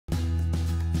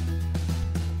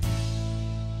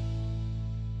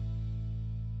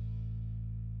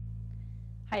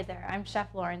Hi there, I'm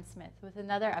Chef Lauren Smith with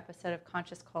another episode of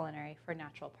Conscious Culinary for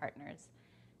Natural Partners.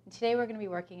 And today we're going to be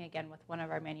working again with one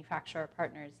of our manufacturer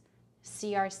partners,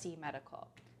 CRC Medical.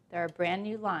 They're a brand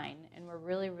new line, and we're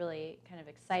really kind of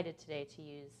excited today to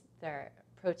use their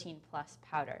Protein Plus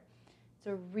powder. It's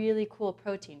a really cool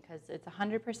protein because it's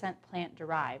 100% plant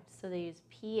derived, so they use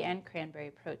pea and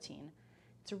cranberry protein.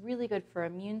 It's really good for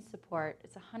immune support.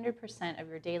 It's 100% of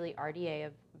your daily RDA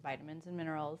of vitamins and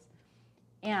minerals.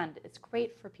 And it's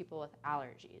great for people with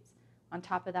allergies. On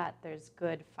top of that, there's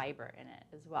good fiber in it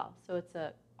as well. So it's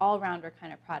an all-rounder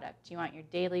kind of product. You want your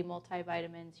daily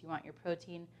multivitamins, you want your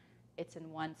protein, it's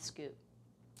in one scoop.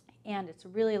 And it's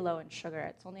really low in sugar.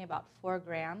 It's only about 4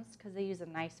 grams because they use a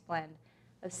nice blend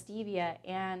of stevia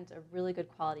and a really good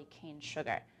quality cane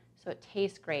sugar. So it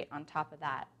tastes great on top of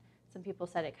that. Some people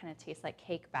said it kind of tastes like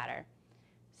cake batter.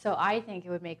 So I think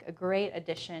it would make a great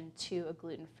addition to a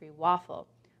gluten-free waffle.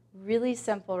 Really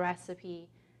simple recipe,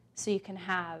 so you can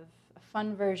have a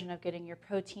fun version of getting your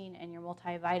protein and your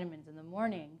multivitamins in the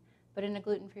morning, but in a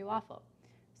gluten-free waffle.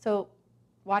 So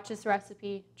watch this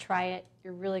recipe, try it.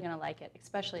 You're really going to like it,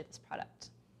 especially this product.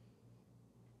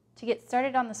 To get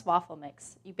started on this waffle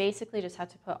mix, you basically just have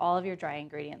to put all of your dry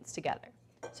ingredients together.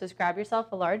 So just grab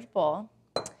yourself a large bowl.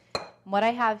 What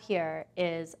I have here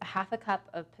is a ½ cup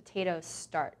of potato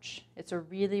starch. It's a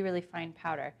really fine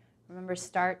powder. Remember,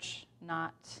 starch,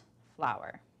 not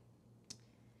flour.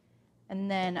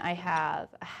 And then I have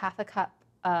a ½ cup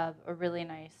of a really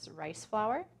nice rice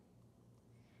flour.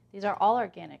 These are all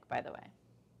organic, by the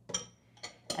way.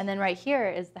 And then right here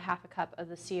is the ½ cup of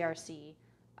the CRC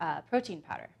protein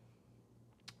powder.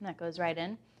 And that goes right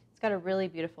in. It's got a really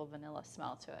beautiful vanilla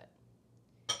smell to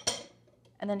it.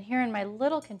 And then here in my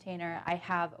little container, I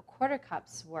have a ¼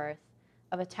 cup's worth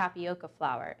of a tapioca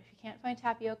flour. If you can't find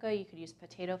tapioca, you could use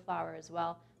potato flour as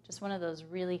well, just one of those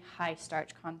really high starch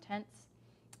contents.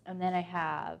 And then I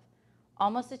have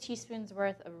almost a teaspoon's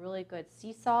worth of really good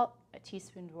sea salt, a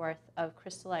teaspoon's worth of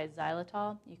crystallized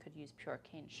xylitol. You could use pure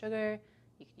cane sugar,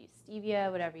 you could use stevia,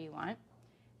 whatever you want.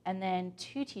 And then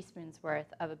 2 teaspoons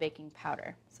worth of a baking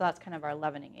powder. So that's kind of our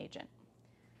leavening agent.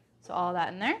 So all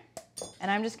that in there. And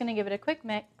I'm just going to give it a quick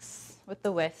mix with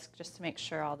the whisk just to make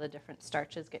sure all the different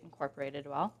starches get incorporated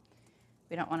well.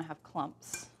 We don't want to have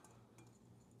clumps.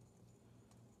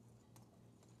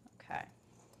 Okay.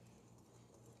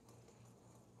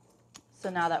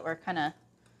 So now that we're kind of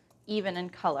even in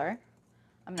color,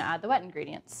 I'm going to add the wet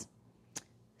ingredients.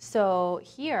 So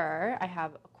here I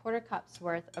have a ¼ cup's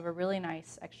worth of a really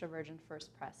nice extra virgin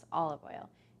first press olive oil.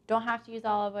 You don't have to use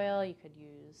olive oil. You could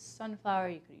use sunflower.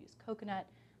 You could use coconut.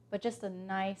 But just a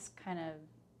nice kind of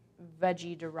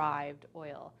veggie-derived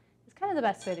oil is kind of the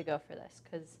best way to go for this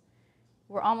because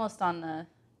we're almost on the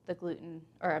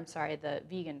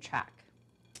vegan track.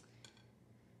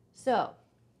 So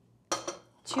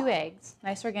 2 eggs,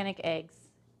 nice organic eggs.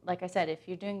 Like I said, if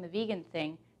you're doing the vegan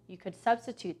thing, you could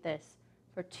substitute this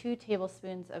for 2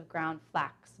 tablespoons of ground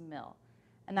flax meal.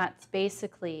 And that's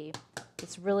basically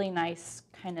this really nice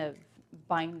kind of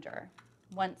binder.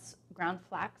 Once ground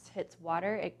flax hits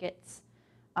water, it gets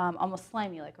almost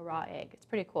slimy like a raw egg. It's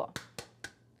pretty cool.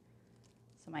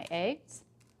 So my eggs.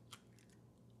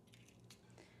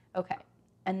 Okay,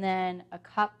 and then a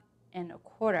cup and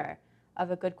 1/4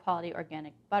 of a good quality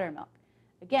organic buttermilk.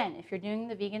 Again, if you're doing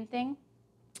the vegan thing,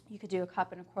 you could do a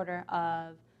cup and 1/4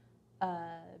 of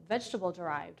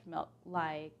vegetable-derived milk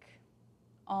like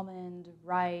almond,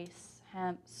 rice,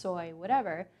 hemp, soy,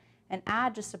 whatever, and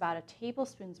add just about a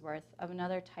tablespoon's worth of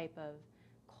another type of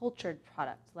cultured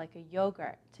product like a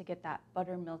yogurt to get that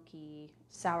buttermilky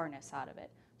sourness out of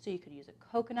it. So you could use a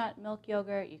coconut milk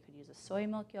yogurt, you could use a soy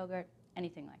milk yogurt,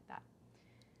 anything like that.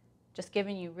 Just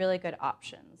giving you really good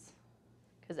options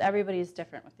because everybody's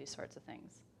different with these sorts of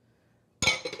things.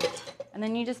 And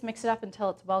then you just mix it up until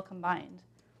it's well combined.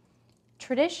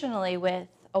 Traditionally with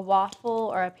a waffle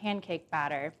or a pancake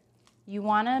batter, you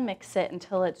want to mix it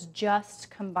until it's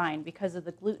just combined because of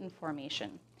the gluten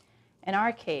formation. In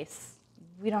our case,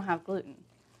 we don't have gluten.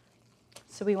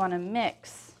 So we want to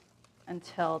mix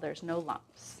until there's no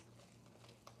lumps.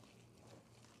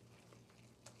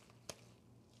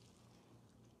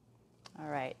 All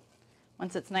right.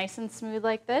 Once it's nice and smooth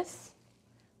like this,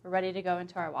 we're ready to go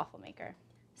into our waffle maker.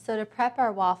 So to prep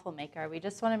our waffle maker, we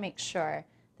just want to make sure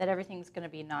that everything's going to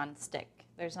be non-stick.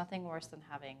 There's nothing worse than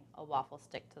having a waffle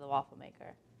stick to the waffle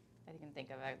maker. I can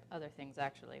think of other things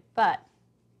actually, but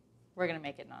we're going to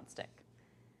make it non-stick.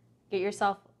 Get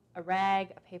yourself a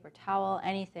rag, a paper towel,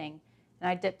 anything, and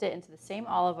I dipped it into the same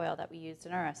olive oil that we used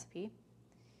in our recipe,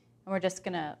 and we're just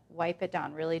going to wipe it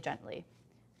down really gently.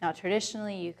 Now,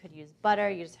 traditionally, you could use butter.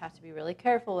 You just have to be really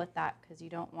careful with that because you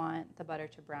don't want the butter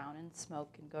to brown and smoke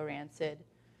and go rancid.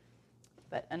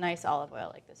 But a nice olive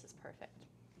oil like this is perfect.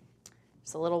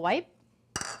 Just a little wipe.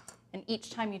 And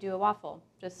each time you do a waffle,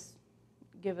 just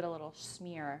give it a little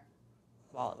smear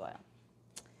of olive oil.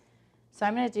 So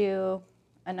I'm going to do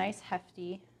a nice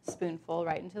hefty spoonful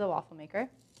right into the waffle maker.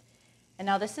 And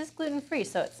now this is gluten-free,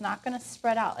 so it's not going to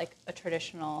spread out like a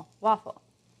traditional waffle.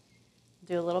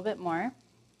 Do a little bit more.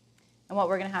 And what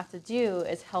we're going to have to do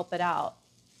is help it out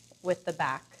with the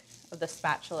back of the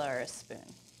spatula or a spoon.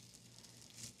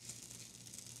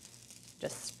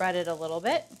 Just spread it a little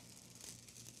bit.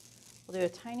 We'll do a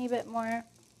tiny bit more.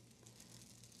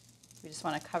 We just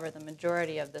want to cover the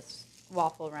majority of this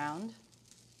waffle round.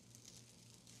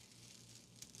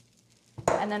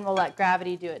 And then we'll let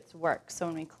gravity do its work. So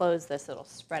when we close this, it'll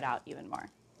spread out even more.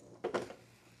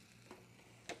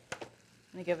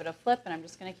 I'm going to give it a flip, and I'm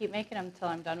just going to keep making them until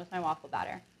I'm done with my waffle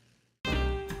batter.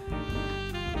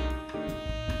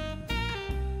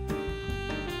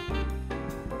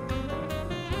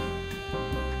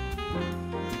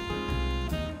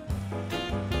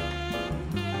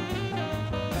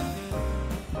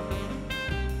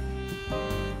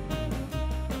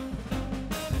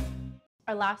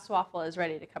 Our last waffle is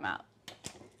ready to come out.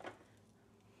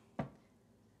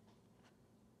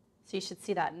 So you should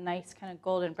see that nice kind of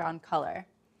golden brown color.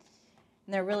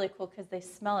 And they're really cool because they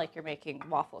smell like you're making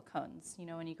waffle cones. You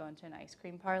know when you go into an ice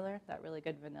cream parlor, that really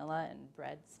good vanilla and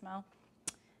bread smell?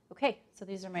 Okay, so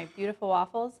these are my beautiful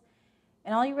waffles.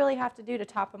 And all you really have to do to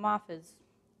top them off is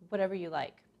whatever you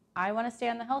like. I want to stay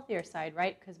on the healthier side,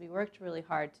 right? Because we worked really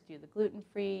hard to do the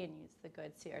gluten-free and use the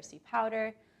good CRC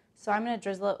powder. So I'm going to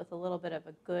drizzle it with a little bit of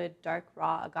a good dark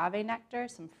raw agave nectar,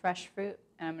 some fresh fruit,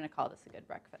 and I'm going to call this a good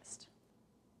breakfast.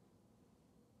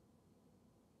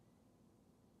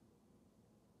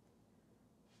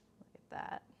 Look at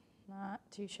that. Not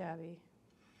too shabby.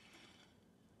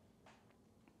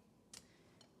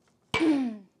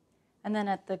 And then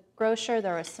at the grocer,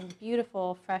 there was some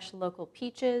beautiful fresh local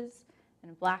peaches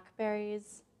and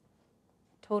blackberries.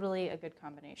 Totally a good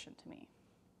combination to me.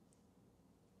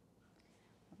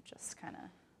 Just kind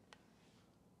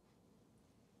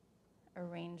of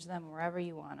arrange them wherever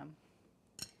you want them.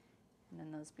 And then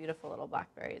those beautiful little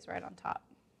blackberries right on top.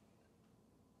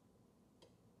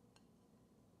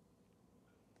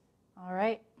 All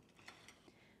right.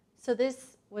 So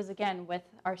this was, again, with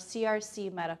our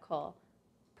CRC Medical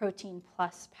Protein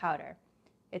Plus powder.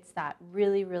 It's that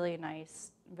really, really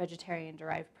nice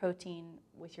vegetarian-derived protein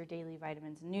with your daily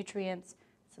vitamins and nutrients,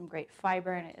 some great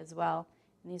fiber in it as well.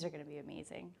 And these are going to be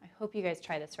amazing. I hope you guys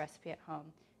try this recipe at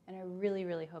home, and I really,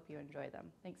 really hope you enjoy them.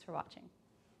 Thanks for watching.